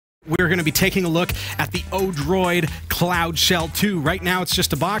We're going to be taking a look at the ODROID CloudShell2. Right now it's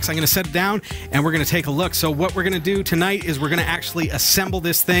just a box. I'm going to set it down and we're going to take a look. So what we're going to do tonight is we're going to actually assemble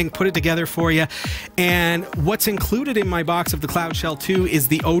this thing, put it together for you. And what's included in my box of the CloudShell2 is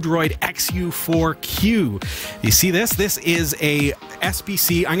the ODROID XU4Q. You see this? This is a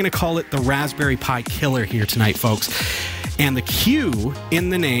SBC. I'm going to call it the Raspberry Pi killer here tonight, folks. And the Q in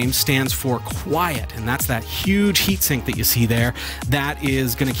the name stands for quiet, and that's that huge heatsink that you see there. That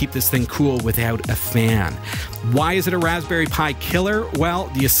is going to keep this thing cool without a fan. Why is it a Raspberry Pi killer? Well,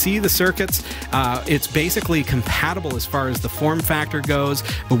 do you see the circuits? It's basically compatible as far as the form factor goes,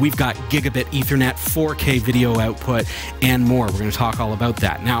 but we've got gigabit Ethernet, 4K video output, and more. We're going to talk all about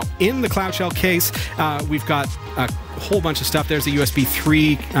that. Now, in the CloudShell case, we've got a whole bunch of stuff. There's a USB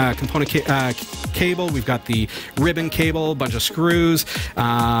 3 component cable. We've got the ribbon cable, a bunch of screws.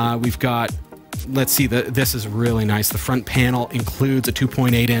 We've got, let's see, this is really nice. The front panel includes a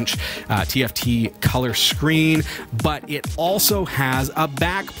 2.8-inch TFT color screen, but it also has a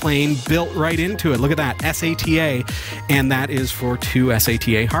backplane built right into it. Look at that, SATA, and that is for 2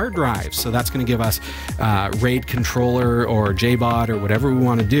 SATA hard drives. So that's going to give us RAID controller or JBOD or whatever we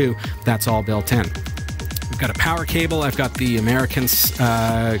want to do. That's all built in. We've got a power cable. I've got the Americans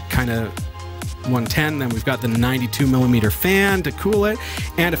kind of 110, then we've got the 92mm fan to cool it,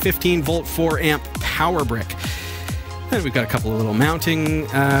 and a 15-volt 4-amp power brick. Then we've got a couple of little mounting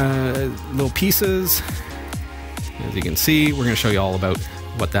little pieces. As you can see, we're going to show you all about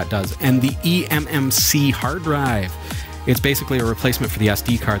what that does. And the eMMC hard drive. It's basically a replacement for the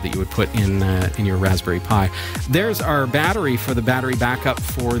SD card that you would put in your Raspberry Pi. There's our battery for the battery backup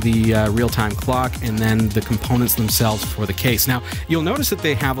for the real-time clock, and then the components themselves for the case. Now, you'll notice that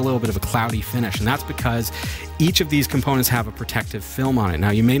they have a little bit of a cloudy finish, and that's because each of these components have a protective film on it. Now,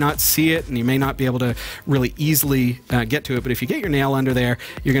 you may not see it, and you may not be able to really easily get to it, but if you get your nail under there,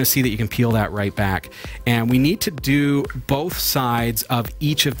 you're going to see that you can peel that right back. And we need to do both sides of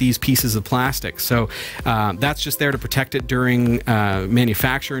each of these pieces of plastic. So that's just there to protect it during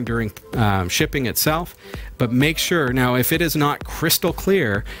manufacture and during shipping itself. But make sure, now if it is not crystal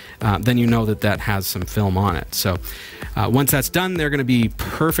clear, then you know that that has some film on it. So once that's done, they're going to be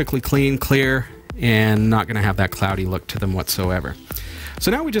perfectly clean, clear, and not going to have that cloudy look to them whatsoever. So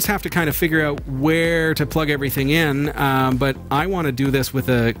now we just have to kind of figure out where to plug everything in, but I want to do this with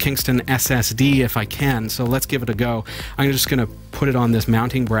a Kingston SSD if I can, so let's give it a go. I'm just going to put it on this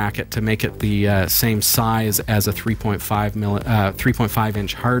mounting bracket to make it the same size as a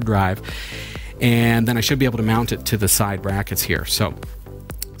 3.5-inch hard drive, and then I should be able to mount it to the side brackets here. So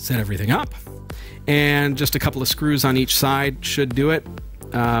set everything up, and just a couple of screws on each side should do it,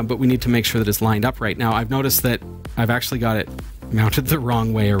 but we need to make sure that it's lined up right. Now, I've noticed that I've actually got it mounted the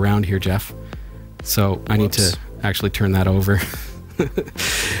wrong way around here, Jeff. So I need to actually turn that over.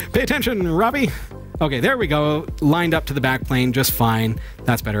 Pay attention, Robbie. Okay, there we go. Lined up to the backplane just fine.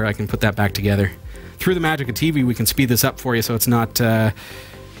 That's better. I can put that back together. Through the magic of TV, we can speed this up for you so it's not a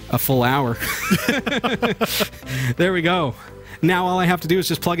full hour. There we go. Now all I have to do is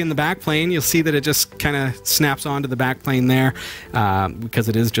just plug in the backplane. You'll see that it just kind of snaps onto the backplane there because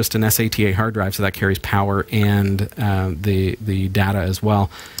it is just an SATA hard drive, so that carries power and the data as well.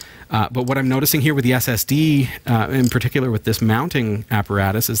 But what I'm noticing here with the SSD, in particular with this mounting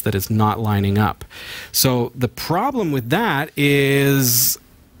apparatus, is that it's not lining up. So the problem with that is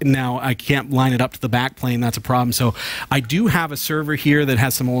now I can't line it up to the backplane. That's a problem. So I do have a server here that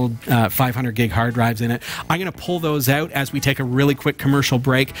has some old 500 gig hard drives in it. I'm going to pull those out as we take a really quick commercial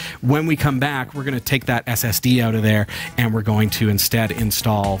break. When we come back, we're going to take that SSD out of there, and we're going to instead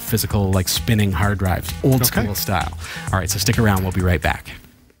install physical, like, spinning hard drives, old school style. All right, so stick around. We'll be right back.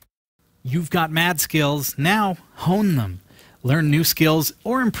 You've got mad skills. Now hone them. Learn new skills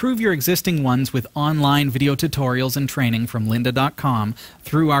or improve your existing ones with online video tutorials and training from lynda.com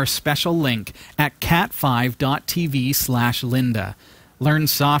through our special link at cat5.tv/lynda. Learn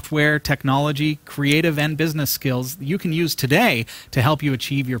software, technology, creative, and business skills you can use today to help you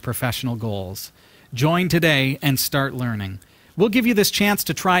achieve your professional goals. Join today and start learning. We'll give you this chance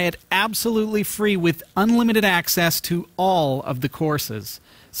to try it absolutely free with unlimited access to all of the courses.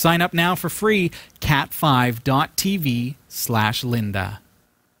 Sign up now for free, cat5.tv/lynda.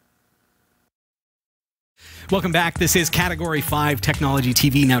 Welcome back. This is Category 5 Technology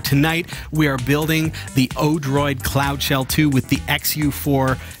TV. Now tonight we are building the ODROID CloudShell2 with the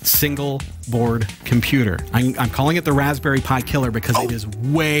XU4 single board computer. I'm calling it the Raspberry Pi Killer because it is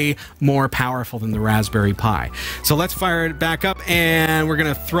way more powerful than the Raspberry Pi. So let's fire it back up, and we're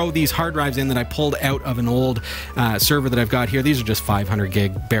going to throw these hard drives in that I pulled out of an old server that I've got here. These are just 500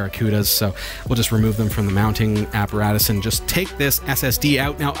 gig Barracudas, so we'll just remove them from the mounting apparatus and just take this SSD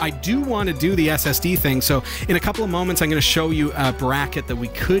out. Now, I do want to do the SSD thing, so in a couple of moments I'm going to show you a bracket that we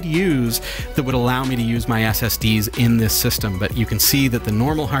could use that would allow me to use my SSDs in this system, but you can see that the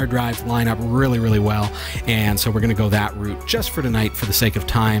normal hard drives line up really, really well, and so we're going to go that route just for tonight for the sake of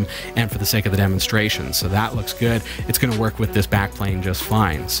time and for the sake of the demonstration. So that looks good. It's going to work with this backplane just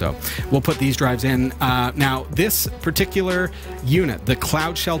fine. So we'll put these drives in. Now, this particular unit, the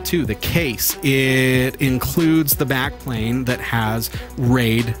CloudShell2, the case, it includes the backplane that has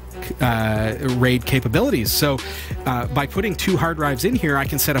RAID capabilities. So by putting two hard drives in here, I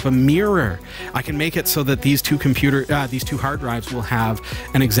can set up a mirror. I can make it so that these two hard drives will have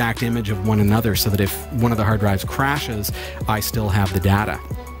an exact image of one another, so that if one of the hard drives crashes, I still have the data.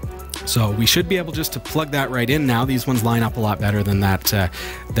 So we should be able just to plug that right in now. These ones line up a lot better than that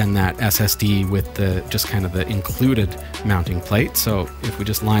SSD with the just kind of the included mounting plate. So if we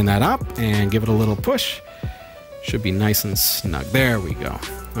just line that up and give it a little push, should be nice and snug. There we go.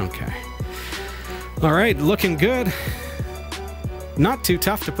 Okay. All right, looking good. Not too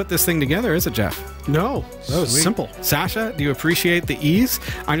tough to put this thing together, is it, Jeff? No, that was simple. Sasha, do you appreciate the ease?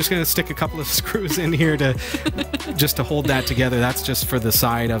 I'm just going to stick a couple of screws in here to just to hold that together. That's just for the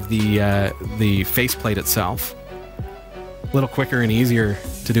side of the faceplate itself. A little quicker and easier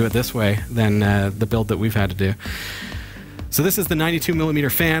to do it this way than the build that we've had to do. So this is the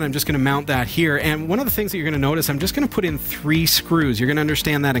 92mm fan. I'm just going to mount that here. And one of the things that you're going to notice, I'm just going to put in 3 screws. You're going to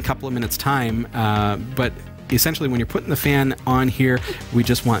understand that in a couple of minutes' time. But essentially, when you're putting the fan on here, we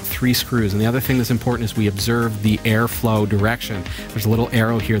just want 3 screws. And the other thing that's important is we observe the airflow direction. There's a little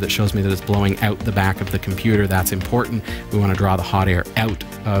arrow here that shows me that it's blowing out the back of the computer. That's important. We want to draw the hot air out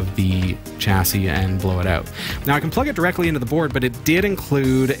of the chassis and blow it out. Now, I can plug it directly into the board, but it did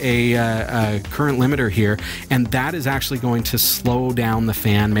include a current limiter here, and that is actually going to slow down the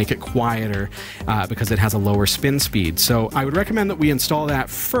fan, make it quieter, because it has a lower spin speed. So I would recommend that we install that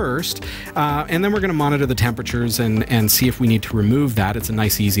first, and then we're going to monitor the temperatures and see if we need to remove that. It's a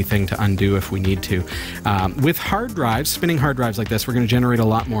nice, easy thing to undo if we need to. With hard drives, spinning hard drives like this, we're going to generate a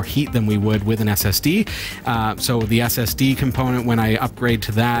lot more heat than we would with an SSD. So the SSD component, when I upgrade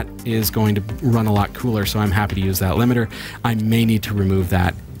to that, is going to run a lot cooler, so I'm happy to use that limiter. I may need to remove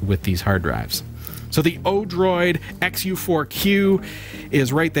that with these hard drives. So the ODROID XU4Q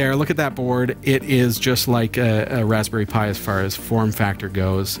is right there. Look at that board. It is just like a Raspberry Pi as far as form factor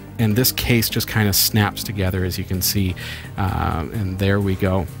goes. And this case just kind of snaps together, as you can see. And there we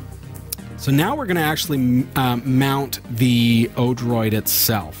go. So now we're going to actually mount the ODROID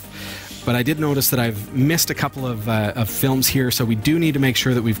itself. But I did notice that I've missed a couple of films here, so we do need to make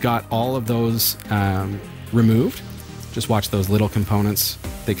sure that we've got all of those removed. Just watch those little components.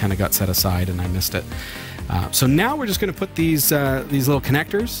 They kind of got set aside and I missed it. So now we're just going to put these little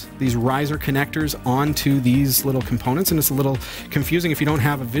connectors, these riser connectors, onto these little components, and it's a little confusing if you don't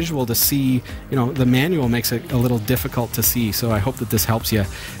have a visual to see. You know, the manual makes it a little difficult to see, so I hope that this helps you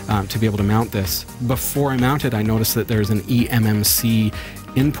to be able to mount this. Before I mount it, I noticed that there's an eMMC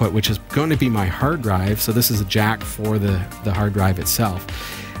input, which is going to be my hard drive, so this is a jack for the hard drive itself.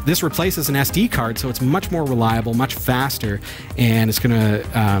 This replaces an SD card, so it's much more reliable, much faster, and it's going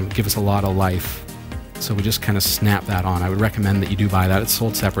to give us a lot of life. So we just kind of snap that on. I would recommend that you do buy that. It's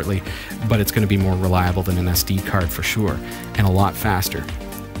sold separately, but it's going to be more reliable than an SD card for sure, and a lot faster.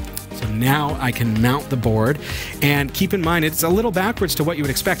 So now I can mount the board, and keep in mind it's a little backwards to what you would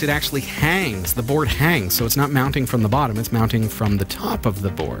expect. It actually hangs. The board hangs, so it's not mounting from the bottom, it's mounting from the top of the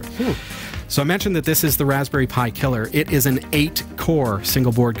board. So I mentioned that this is the Raspberry Pi Killer. It is an 8-core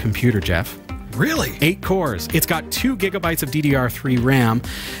single board computer, Jeff. Really? 8 cores. It's got 2 gigabytes of DDR3 RAM.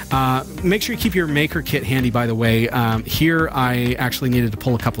 Make sure you keep your maker kit handy, by the way. Here I actually needed to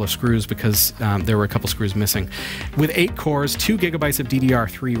pull a couple of screws because there were a couple screws missing. With 8 cores, 2 gigabytes of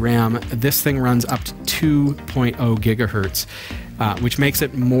DDR3 RAM, this thing runs up to 2.0 gigahertz. Which makes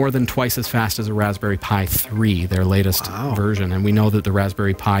it more than twice as fast as a Raspberry Pi 3, their latest version. And we know that the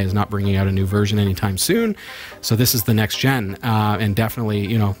Raspberry Pi is not bringing out a new version anytime soon, so this is the next gen. And definitely,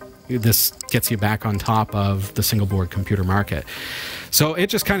 you know, this gets you back on top of the single board computer market. So it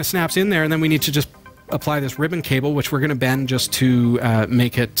just kind of snaps in there, and then we need to just apply this ribbon cable, which we're going to bend just to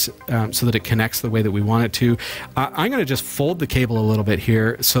make it so that it connects the way that we want it to. I'm going to just fold the cable a little bit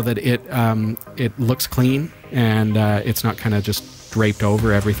here so that it looks clean and it's not kind of just draped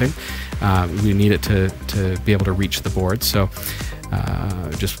over everything. We need it to be able to reach the board, so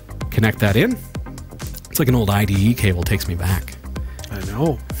just Connect that in. It's like an old IDE cable, takes me back. I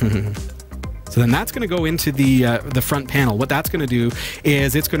know. So then that's going to go into the front panel. What that's going to do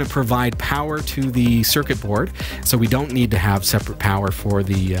is it's going to provide power to the circuit board. So we don't need to have separate power for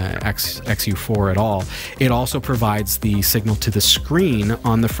the XU4 at all. It also provides the signal to the screen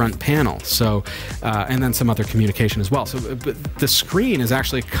on the front panel. So and then some other communication as well. So the screen is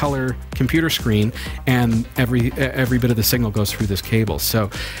actually a color computer screen, and every bit of the signal goes through this cable. So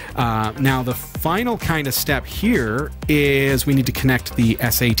now the final kind of step here is we need to connect the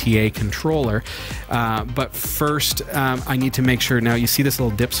SATA controller. But first, I need to make sure. Now, you see this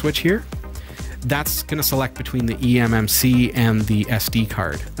little dip switch here? That's going to select between the eMMC and the SD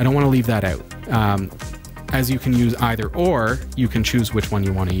card. I don't want to leave that out. As you can use either or, you can choose which one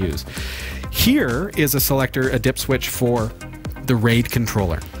you want to use. Here is a selector, a dip switch for the RAID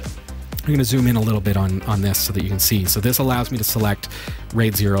controller. I'm going to zoom in a little bit on this so that you can see. So this allows me to select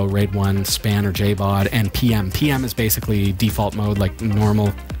RAID 0, RAID 1, SPAN or JBOD, and PM. PM is basically default mode, like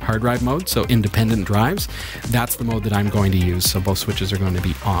normal hard drive mode, so independent drives. That's the mode that I'm going to use, so both switches are going to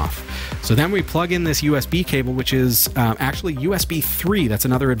be off. So then we plug in this USB cable, which is actually USB 3. That's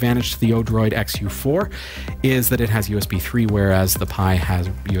another advantage to the ODROID XU4, is that it has USB 3, whereas the Pi has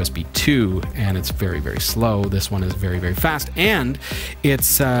USB 2, and it's very, very slow. This one is very, very fast, and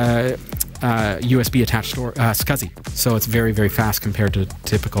it's USB attached SCSI, so it's very, very fast compared to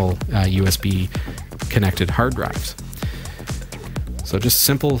typical USB connected hard drives. So just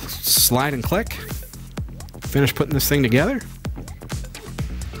simple slide and click. Finish putting this thing together.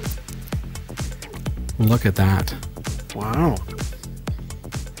 Look at that. Wow.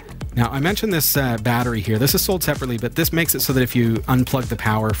 Now, I mentioned this battery here. This is sold separately, but this makes it so that if you unplug the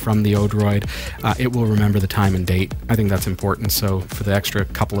power from the ODROID, it will remember the time and date. I think that's important. So for the extra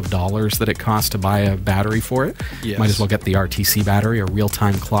couple of dollars that it costs to buy a battery for it, yes, might as well get the RTC battery or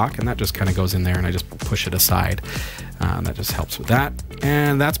real-time clock, and that just kind of goes in there, and I just push it aside. That just helps with that.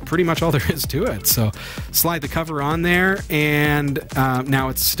 And that's pretty much all there is to it. So slide the cover on there, and now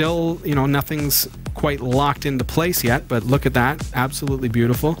it's still, you know, nothing's quite locked into place yet, but look at that. Absolutely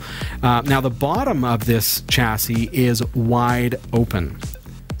beautiful. Now the bottom of this chassis is wide open.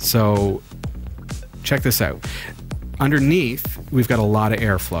 So check this out. Underneath, we've got a lot of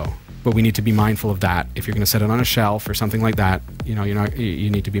airflow, but we need to be mindful of that. If you're going to set it on a shelf or something like that, you know, you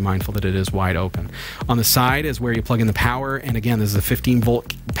need to be mindful that it is wide open. On the side is where you plug in the power, and again, this is a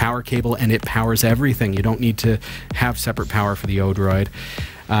 15-volt power cable, and it powers everything. You don't need to have separate power for the ODROID.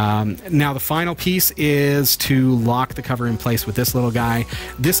 Now the final piece is to lock the cover in place with this little guy.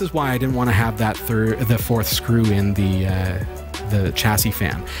 This is why I didn't want to have that the fourth screw in the chassis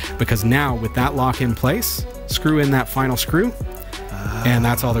fan, because now with that lock in place, screw in that final screw, and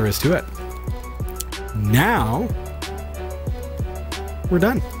that's all there is to it. Now we're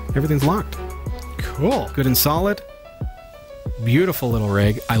done. Everything's locked. Cool. Good and solid. Beautiful little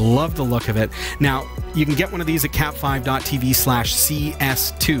rig. I love the look of it. Now, you can get one of these at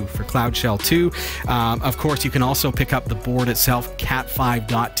cat5.tv/CS2 for CloudShell2. Of course, you can also pick up the board itself,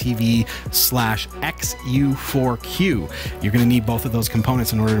 cat5.tv/XU4Q. You're going to need both of those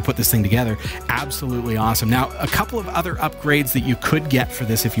components in order to put this thing together. Absolutely awesome. Now, a couple of other upgrades that you could get for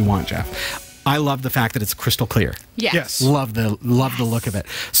this if you want, Jeff. I love the fact that it's crystal clear. Yes. Love the look of it.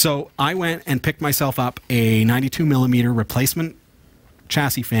 So I went and picked myself up a 92mm replacement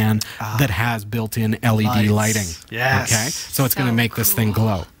chassis fan that has built-in LED lighting. Yes. Okay. So it's going to make this thing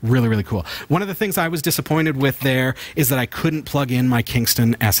glow. Really, really cool. One of the things I was disappointed with there is that I couldn't plug in my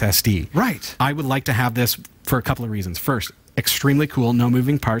Kingston SSD. Right. I would like to have this for a couple of reasons. First, extremely cool, no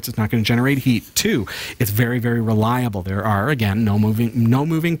moving parts. It's not going to generate heat. Two, it's very, very reliable. There are, again, no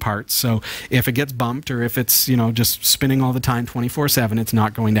moving parts. So if it gets bumped, or if it's, you know, just spinning all the time 24/7, it's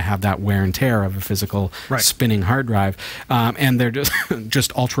not going to have that wear and tear of a physical spinning hard drive. And they're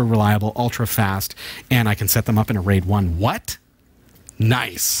just ultra reliable, ultra fast, and I can set them up in a RAID 1. What?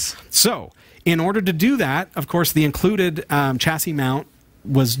 Nice. So in order to do that, of course, the included chassis mount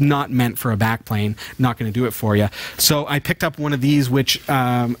was not meant for a backplane. Not going to do it for you. So I picked up one of these, which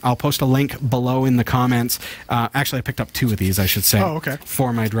I'll post a link below in the comments. Actually, I picked up two of these, I should say,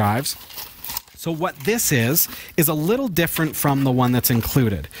 for my drives. So what this is a little different from the one that's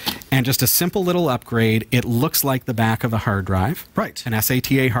included. And just a simple little upgrade. It looks like the back of a hard drive. Right. An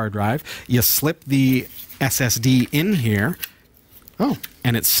SATA hard drive. You slip the SSD in here. Oh.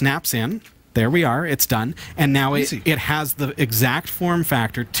 And it snaps in. There we are. It's done. And now Easy. it has the exact form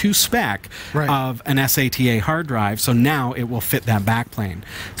factor to spec Right. of an SATA hard drive. So now it will fit that backplane.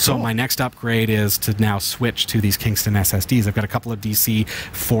 So Cool. my next upgrade is to now switch to these Kingston SSDs. I've got a couple of DC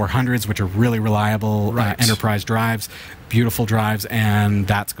 400s, which are really reliable Right. enterprise drives, beautiful drives, and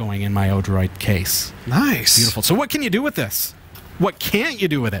that's going in my ODROID case. Nice. Beautiful. So what can you do with this? What can't you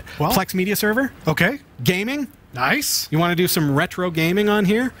do with it? Well- Plex Media Server? Okay. Gaming? Nice. You want to do some retro gaming on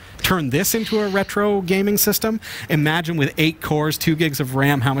here? Turn this into a retro gaming system? Imagine with 8 cores, 2 gigs of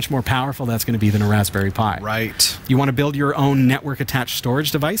RAM, how much more powerful that's going to be than a Raspberry Pi. Right. You want to build your own network-attached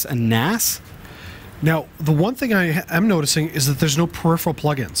storage device, a NAS? Now, the one thing I am noticing is that there's no peripheral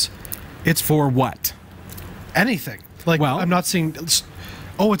plugins. It's for what? Anything. Like, Well- I'm not seeing...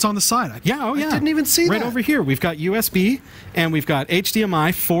 Oh, it's on the side. Yeah, oh yeah. I didn't even see right that. over here. We've got USB and we've got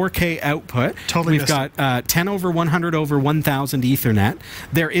HDMI 4K output. Totally We've missed got 10 over 100 over 1000 Ethernet.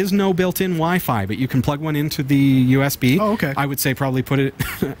 There is no built-in Wi-Fi, but you can plug one into the USB. Oh, okay. I would say probably put it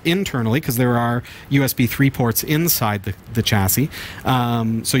internally because there are USB 3 ports inside the chassis.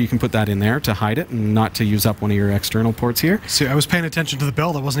 So you can put that in there to hide it and not to use up one of your external ports here. See, I was paying attention to the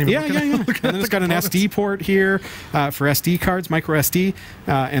bell. That wasn't even looking And then it's got an SD port here for SD cards, micro SD,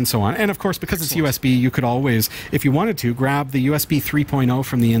 and so on. And of course, because Excellent. it's USB, you could always, if you wanted to, grab the USB 3.0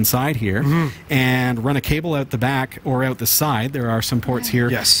 from the inside here and run a cable out the back or out the side. There are some ports here.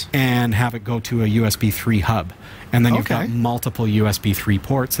 Yes. And have it go to a USB 3 hub. And then you've got Okay. multiple USB 3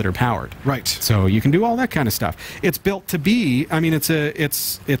 ports that are powered. Right. So you can do all that kind of stuff. It's built to be, I mean, it's a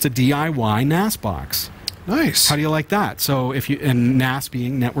DIY NAS box. Nice. How do you like that? So if you, and NAS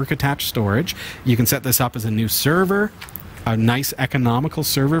being network attached storage, you can set this up as a new server, a nice economical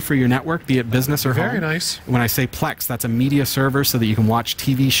server for your network, be it business or home. Very nice. When I say Plex, that's a media server so that you can watch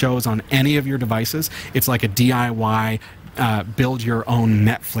TV shows on any of your devices. It's like a DIY build your own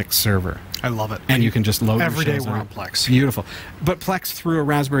Netflix server. I love it. And you can just load your Every day shows we're on on it. Plex. Beautiful. But Plex through a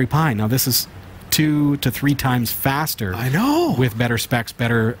Raspberry Pi. Now this is 2 to 3 times faster. I know. With better specs,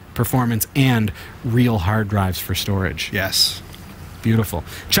 better performance, and real hard drives for storage. Yes. Beautiful.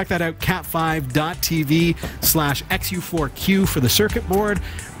 Check that out, cat5.tv/XU4Q for the circuit board,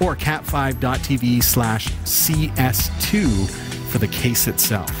 or cat5.tv/CS2 for the case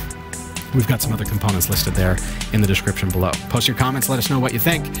itself. We've got some other components listed there in the description below. Post your comments, let us know what you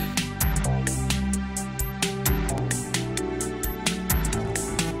think.